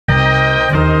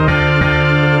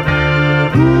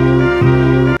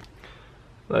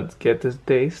Let's get this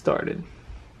day started.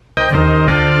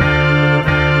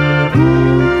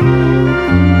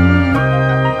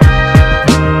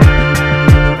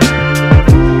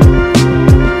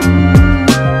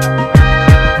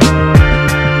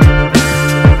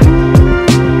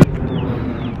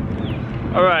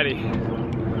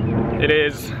 Alrighty, it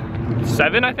is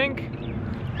 7, I think.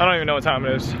 I don't even know what time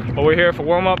it is, but we're here for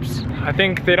warm-ups. I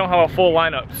think they don't have a full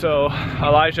lineup, so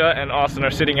Elijah and Austin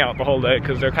are sitting out the whole day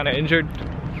because they're kind of injured,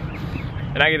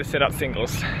 and I get to sit out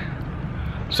singles.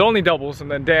 So only doubles, and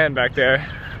then Dan back there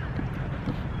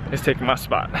is taking my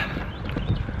spot.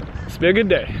 It's been a good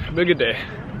day, be a good day.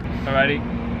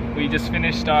 Alrighty, we just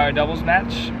finished our doubles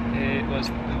match. It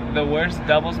was the worst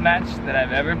doubles match that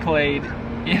I've ever played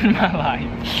in my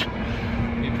life.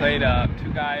 We played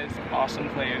 2 guys, awesome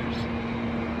players.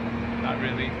 Not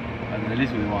really. At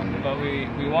least we won. But we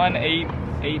won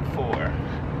 8-4.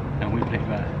 And we played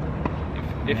bad.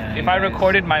 If I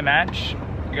recorded my match,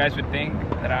 you guys would think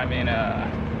that I'm in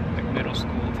like middle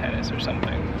school tennis or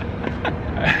something.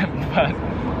 But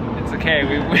it's okay.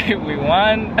 We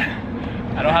won.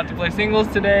 I don't have to play singles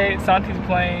today. Santi's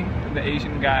playing the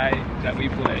Asian guy that we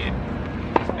played,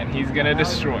 and he's gonna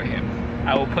destroy him.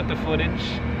 I will put the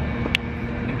footage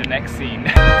in the next scene.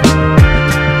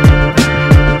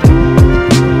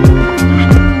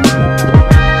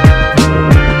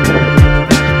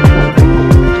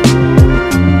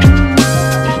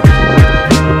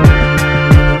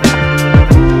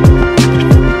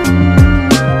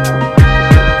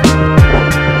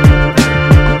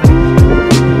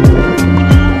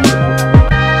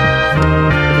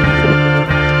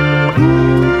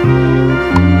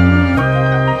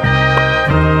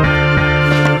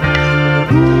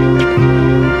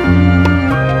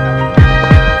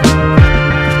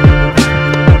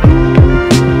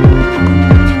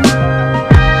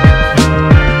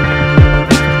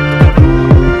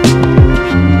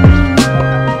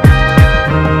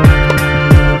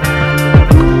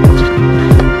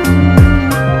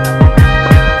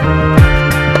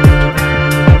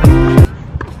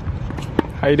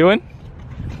 How you doing?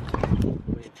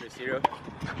 3-0.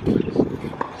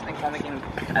 Just think I'm making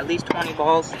at least 20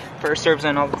 balls. First serves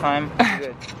in all the time.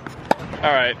 Good.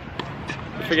 All right.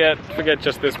 Forget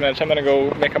just this match. I'm gonna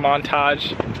go make a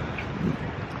montage.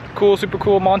 Cool, super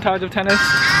cool montage of tennis.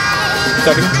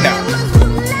 Starting now.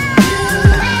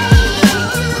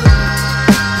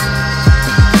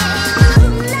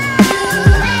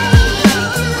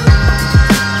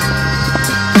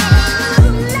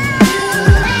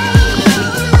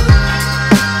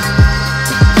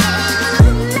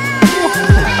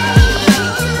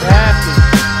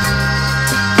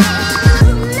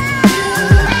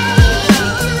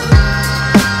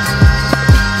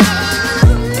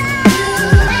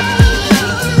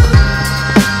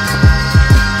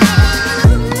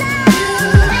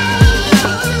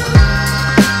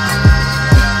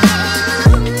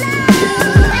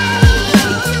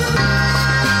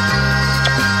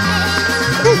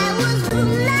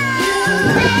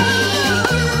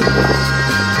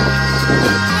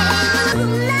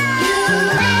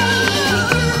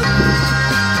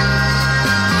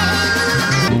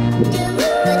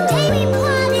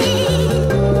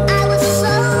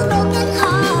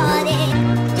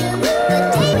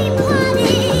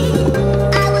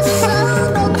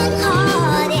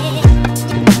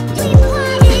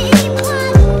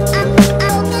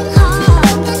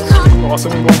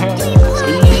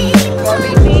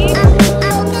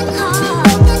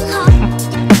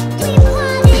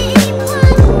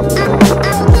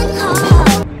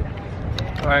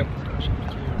 Alright,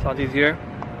 Santi's here.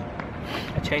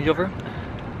 A changeover.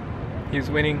 He's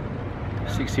winning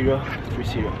 6-0,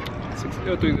 3-0.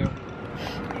 6-0, 3-0.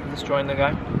 Destroying the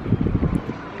guy.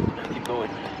 Keep going.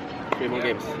 3 more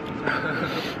games.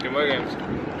 3 more games.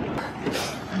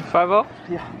 5-0?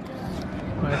 Yeah.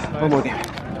 Nice, nice. 1 more game.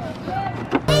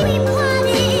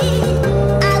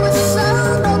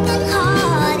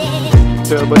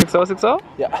 So, 6-0?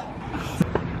 Yeah.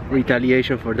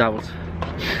 Retaliation for doubles.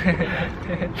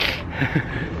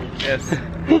 Yes,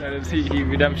 that is he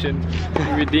redemption.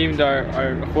 He redeemed our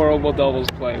horrible doubles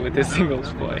play with his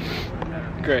singles play.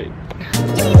 Great.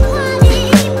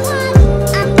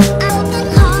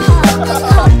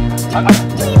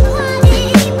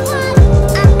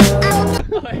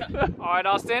 Alright,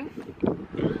 Austin.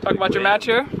 Talk about your match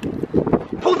here.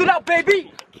 Pulled it out,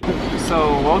 baby!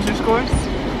 So, what was your scores?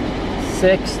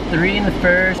 6-3 in the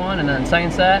first one, and then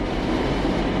second set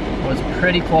was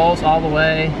pretty close all the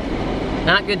way.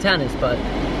 Not good tennis, but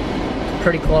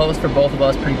pretty close for both of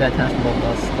us, pretty bad times for both of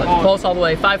us. But close all the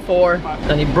way, 5-4.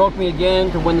 Then he broke me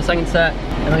again to win the second set.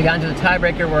 And then we got into the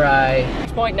tiebreaker where I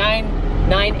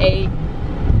 6.998,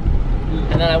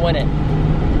 and then I win it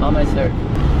on my serve.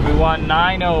 We won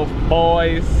 9-0,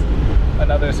 boys.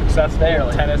 Another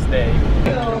successful tennis day.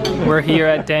 We're here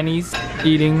at Denny's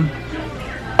eating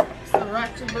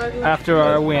after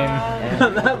our win.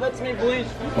 That lets me bleach.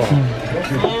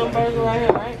 Hamburger right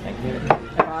here, right?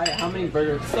 Alright, how many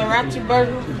burgers? Sriracha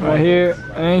burger. Right here,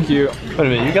 thank you. Wait a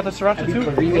minute, you got the sriracha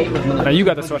too? No, you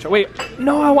got the sriracha. Wait,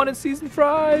 no, I wanted seasoned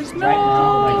fries.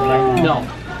 No. No.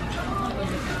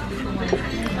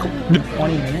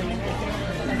 20 minutes.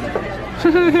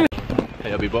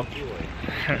 Hey, people.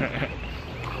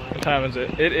 What time is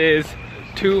it? It is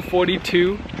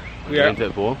 2:42. We are into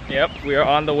the pool. Yep, we are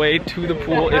on the way to the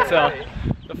pool. It's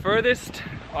the furthest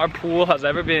our pool has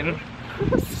ever been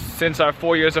since our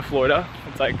 4 years of Florida.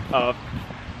 It's like a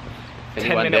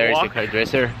 10-minute there walk. is the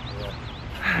hairdresser.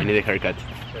 I need a haircut.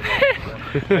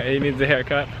 Yeah, he needs a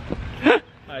haircut.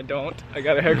 I don't. I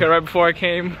got a haircut right before I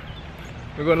came.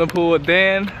 We're going to the pool with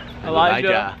Dan,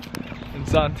 Elijah, and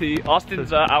Santi.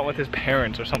 Austin's out with his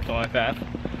parents or something like that.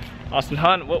 Austin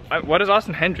Hunt, what is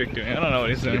Austin Hendrick doing? I don't know what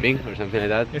he's doing. Sleeping or something like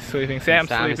that. He's sleeping. Sam's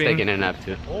Sam's sleeping. taking a nap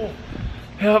too.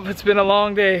 Yep, it's been a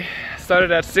long day.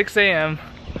 Started at 6 a.m.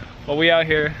 While we out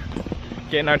here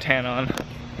getting our tan on.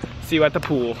 See you at the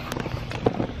pool.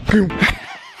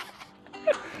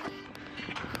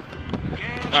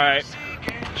 Alright.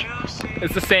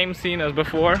 It's the same scene as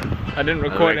before. I didn't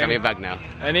record We're coming back now.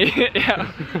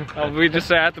 yeah. We just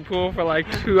sat at the pool for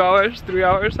like 2 hours, 3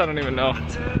 hours, I don't even know.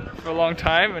 For a long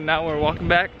time, and now we're walking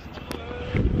back.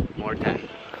 More tan.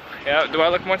 Yeah, do I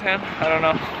look more tan? I don't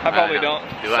know. I probably don't.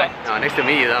 Do I? No, next to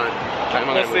me you don't.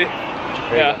 We'll see.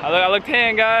 Yeah, I look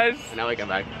tan, guys. And now we come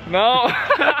back. No.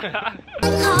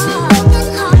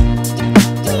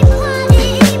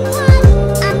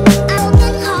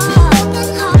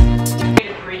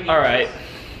 Alright,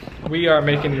 we are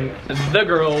making the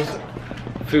girls'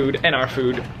 food and our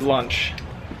food lunch.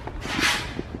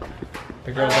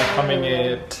 The girls are coming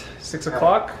at 6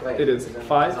 o'clock. It is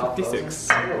 5:56.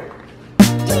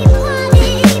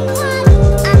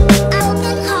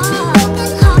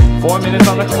 Four minutes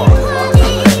on the clock.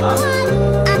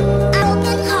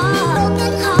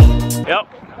 Yep.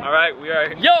 Alright, we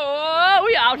are. Yo,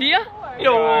 we out here.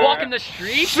 Yo, walking the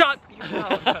street. Shut.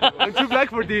 I'm too black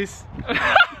for this.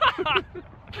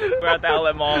 We're at the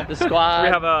outlet mall. The squad. We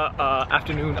have a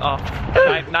afternoon off,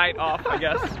 night off, I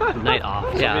guess. Night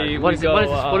off. So Yeah. we What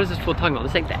go, is this fool talking about?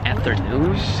 This ain't the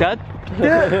afternoon. Shut.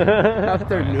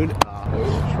 Afternoon.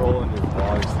 Trolling your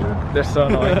vlogs, dude. They're so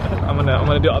annoying. I'm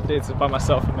gonna do updates by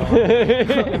myself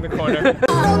in the corner.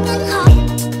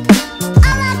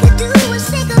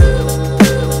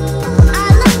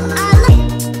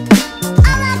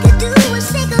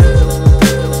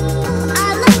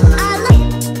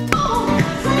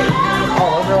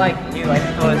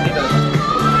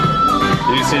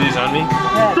 Did you see these on me?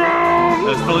 Yeah.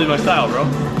 That's totally my style, bro.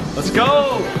 Let's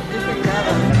go!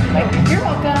 You're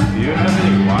welcome. Do you have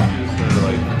any watches that are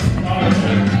like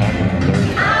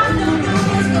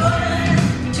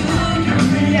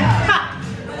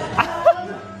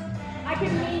I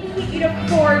can maybe eat a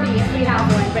 40 if we have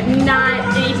one, but not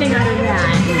anything under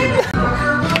that.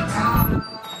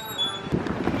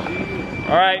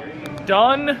 Alright,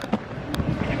 done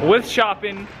with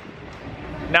shopping.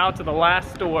 Now to the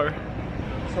last store.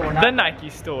 The Nike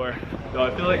store. No,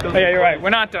 I feel like those Oh, yeah, you're right. We're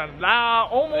not done. Now,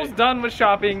 almost done with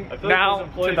shopping. like Now those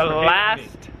to employees the were last.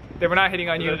 hating on They were not hitting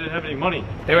on I you. didn't have any money.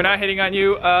 They were not hitting on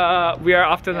you. We are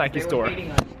off to the Nike store.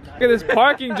 Look at this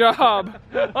parking job.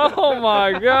 Oh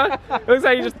my god. It looks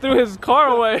like he just threw his car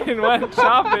away and went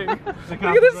shopping. Look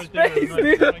at this space,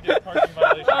 dude.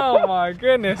 Oh my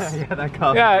goodness. Yeah, that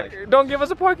cop. Yeah, don't give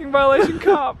us a parking violation,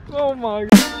 cop. Oh my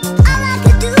god.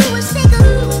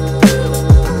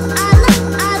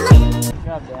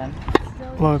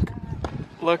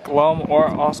 Look, Lum or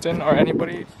Austin or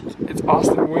anybody. It's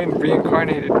Austin Wynn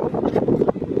reincarnated.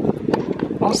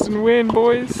 Austin Wynn,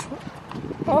 boys.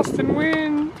 Austin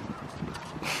Wynn.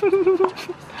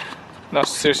 No,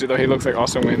 seriously though, he looks like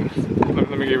Austin Wynn.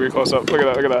 Let me give you a close up. Look at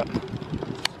that, look at that.